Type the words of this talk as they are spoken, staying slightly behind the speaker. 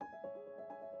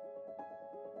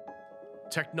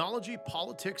Technology,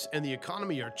 politics, and the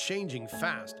economy are changing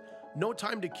fast. No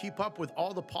time to keep up with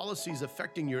all the policies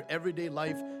affecting your everyday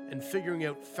life and figuring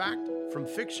out fact from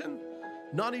fiction?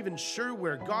 Not even sure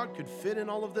where God could fit in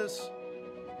all of this?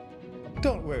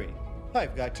 Don't worry,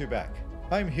 I've got your back.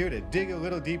 I'm here to dig a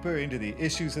little deeper into the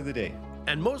issues of the day.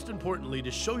 And most importantly,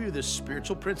 to show you the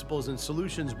spiritual principles and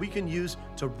solutions we can use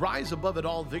to rise above it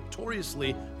all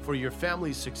victoriously for your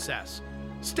family's success.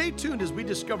 Stay tuned as we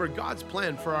discover God's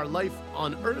plan for our life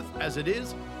on earth as it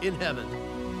is in heaven.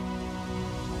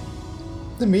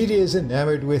 The media is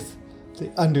enamored with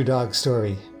the underdog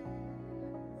story.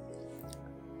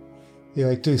 They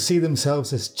like to see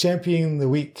themselves as championing the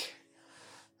weak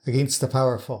against the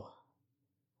powerful.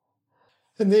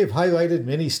 And they've highlighted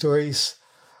many stories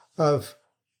of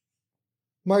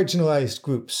marginalized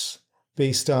groups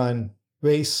based on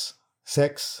race,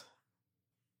 sex.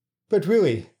 But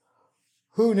really,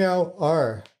 who now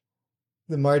are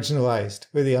the marginalized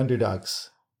or the underdogs?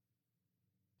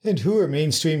 And who are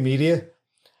mainstream media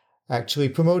actually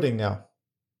promoting now?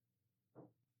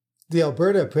 The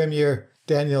Alberta Premier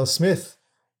Danielle Smith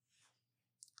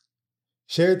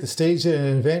shared the stage at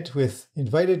an event with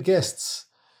invited guests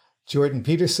Jordan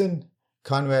Peterson,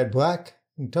 Conrad Black,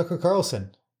 and Tucker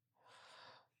Carlson.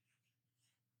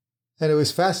 And it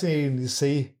was fascinating to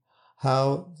see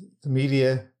how the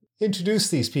media introduced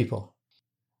these people.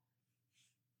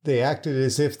 They acted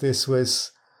as if this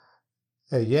was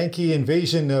a Yankee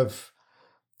invasion of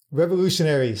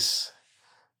revolutionaries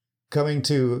coming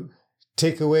to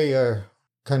take away our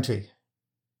country.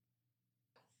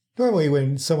 Normally,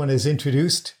 when someone is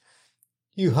introduced,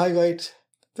 you highlight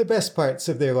the best parts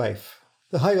of their life,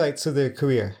 the highlights of their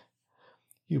career.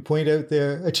 You point out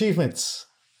their achievements.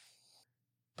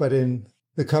 But in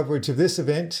the coverage of this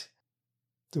event,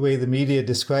 the way the media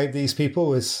described these people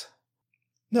was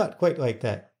not quite like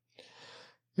that.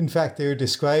 In fact, they were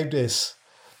described as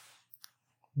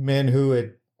men who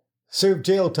had served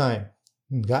jail time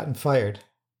and gotten fired.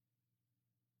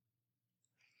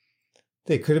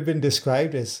 They could have been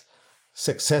described as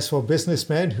successful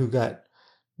businessmen who got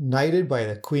knighted by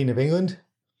the Queen of England,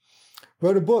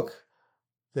 wrote a book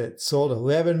that sold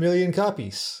 11 million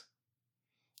copies,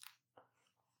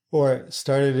 or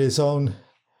started his own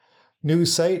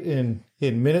news site and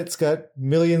in minutes got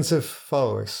millions of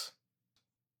followers.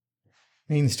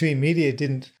 Mainstream media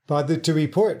didn't bother to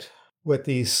report what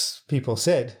these people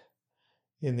said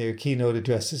in their keynote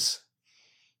addresses.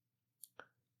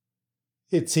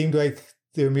 It seemed like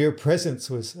their mere presence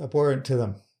was abhorrent to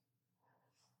them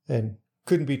and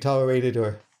couldn't be tolerated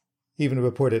or even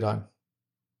reported on.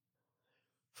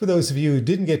 For those of you who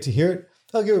didn't get to hear it,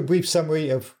 I'll give a brief summary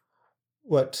of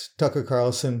what Tucker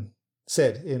Carlson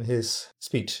said in his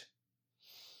speech.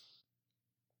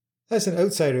 As an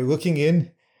outsider looking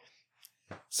in,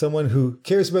 someone who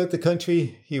cares about the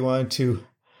country, he wanted to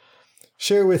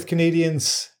share with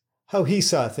Canadians how he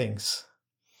saw things.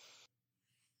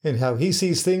 And how he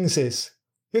sees things is,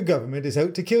 your government is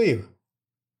out to kill you.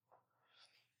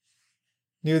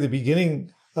 Near the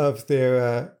beginning of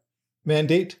their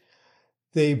mandate,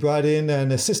 they brought in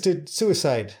an assisted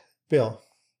suicide bill.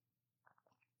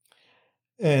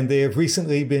 And they have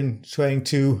recently been trying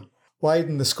to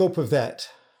widen the scope of that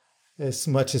as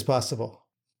much as possible.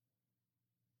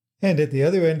 And at the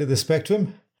other end of the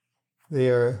spectrum, they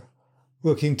are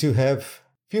looking to have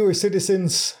fewer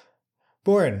citizens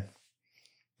born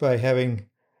by having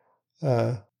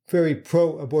a very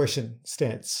pro-abortion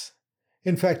stance.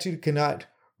 In fact, you cannot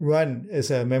run as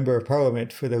a member of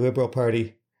parliament for the Liberal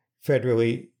Party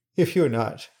federally if you're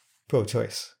not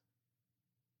pro-choice.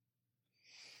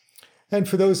 And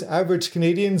for those average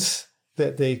Canadians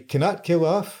that they cannot kill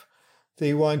off,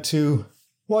 they want to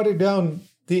water down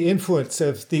the influence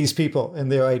of these people and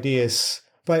their ideas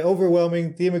by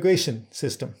overwhelming the immigration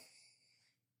system.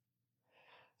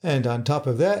 And on top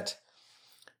of that,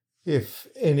 if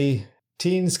any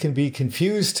teens can be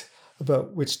confused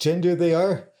about which gender they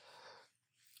are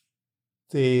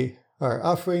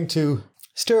offering to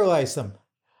sterilize them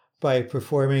by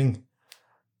performing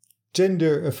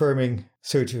gender-affirming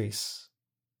surgeries.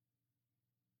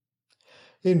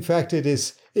 In fact, it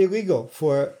is illegal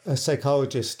for a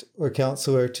psychologist or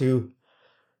counselor to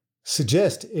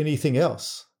suggest anything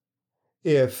else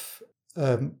if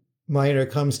a minor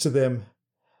comes to them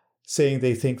saying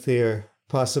they think they are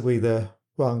possibly the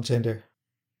wrong gender.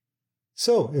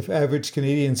 So, if average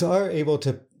Canadians are able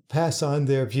to pass on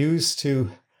their views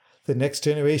to the next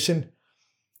generation,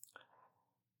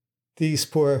 these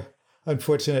poor,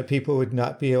 unfortunate people would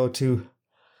not be able to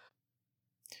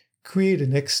create a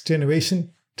next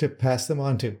generation to pass them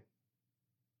on to.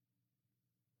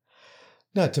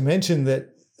 Not to mention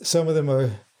that some of them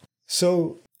are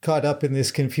so caught up in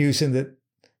this confusion that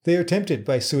they are tempted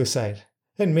by suicide,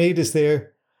 and maid is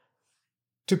there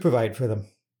to provide for them.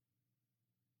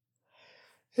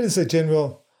 It is a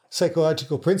general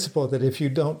psychological principle that if you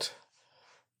don't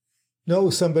know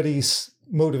somebody's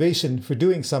motivation for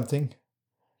doing something,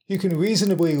 you can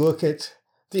reasonably look at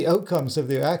the outcomes of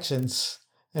their actions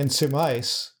and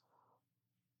surmise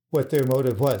what their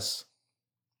motive was.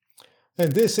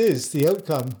 And this is the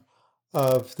outcome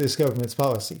of this government's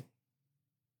policy.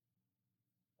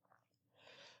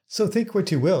 So think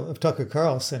what you will of Tucker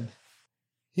Carlson.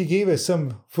 He gave us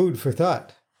some food for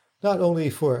thought, not only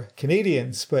for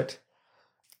Canadians, but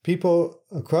people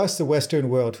across the Western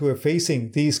world who are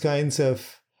facing these kinds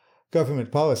of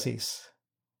government policies.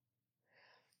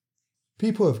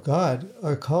 People of God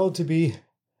are called to be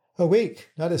awake,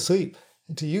 not asleep,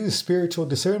 and to use spiritual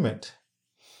discernment.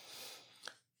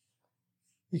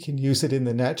 We can use it in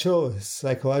the natural,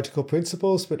 psychological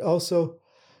principles, but also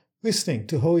listening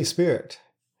to Holy Spirit,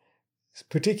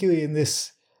 particularly in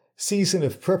this season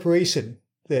of preparation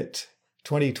that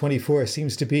 2024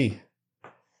 seems to be,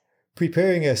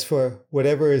 preparing us for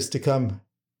whatever is to come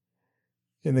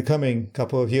in the coming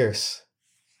couple of years.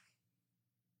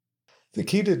 The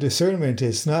key to discernment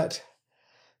is not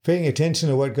paying attention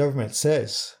to what government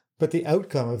says, but the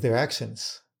outcome of their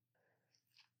actions.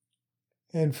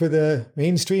 And for the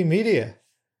mainstream media,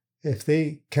 if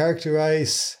they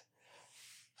characterize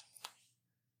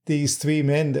these three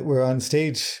men that were on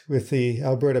stage with the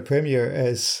Alberta Premier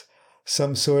as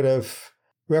some sort of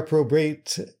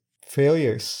reprobate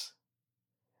failures,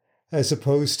 as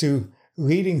opposed to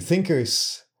leading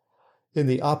thinkers in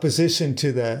the opposition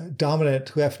to the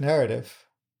dominant left narrative,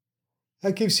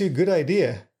 that gives you a good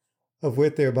idea of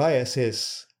what their bias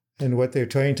is and what they're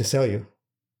trying to sell you.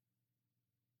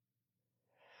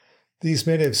 These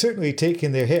men have certainly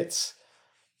taken their hits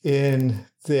in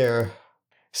their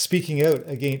speaking out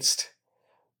against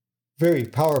very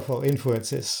powerful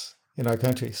influences in our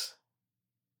countries.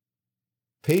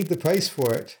 Paid the price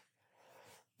for it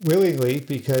willingly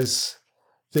because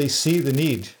they see the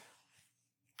need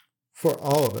for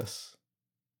all of us.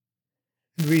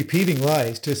 And repeating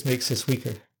lies just makes us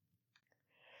weaker.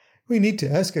 We need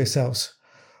to ask ourselves,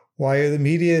 why are the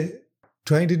media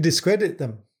trying to discredit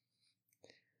them?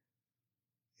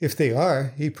 If they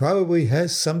are, he probably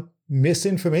has some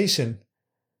misinformation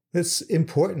that's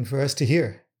important for us to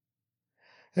hear.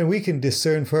 And we can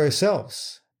discern for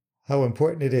ourselves how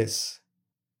important it is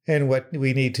and what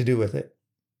we need to do with it.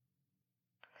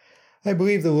 I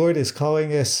believe the Lord is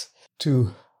calling us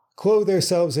to clothe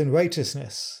ourselves in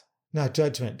righteousness, not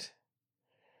judgment,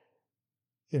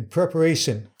 in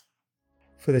preparation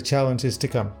for the challenges to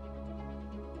come.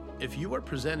 If you are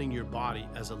presenting your body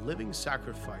as a living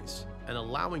sacrifice and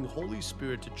allowing Holy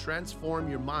Spirit to transform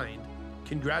your mind,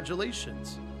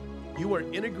 congratulations. You are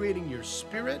integrating your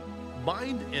spirit,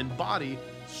 mind, and body,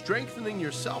 strengthening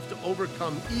yourself to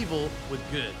overcome evil with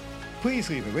good.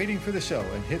 Please leave a rating for the show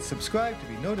and hit subscribe to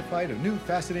be notified of new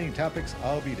fascinating topics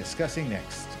I'll be discussing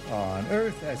next, on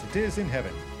earth as it is in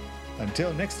heaven.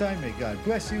 Until next time, may God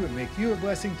bless you and make you a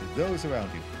blessing to those around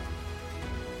you.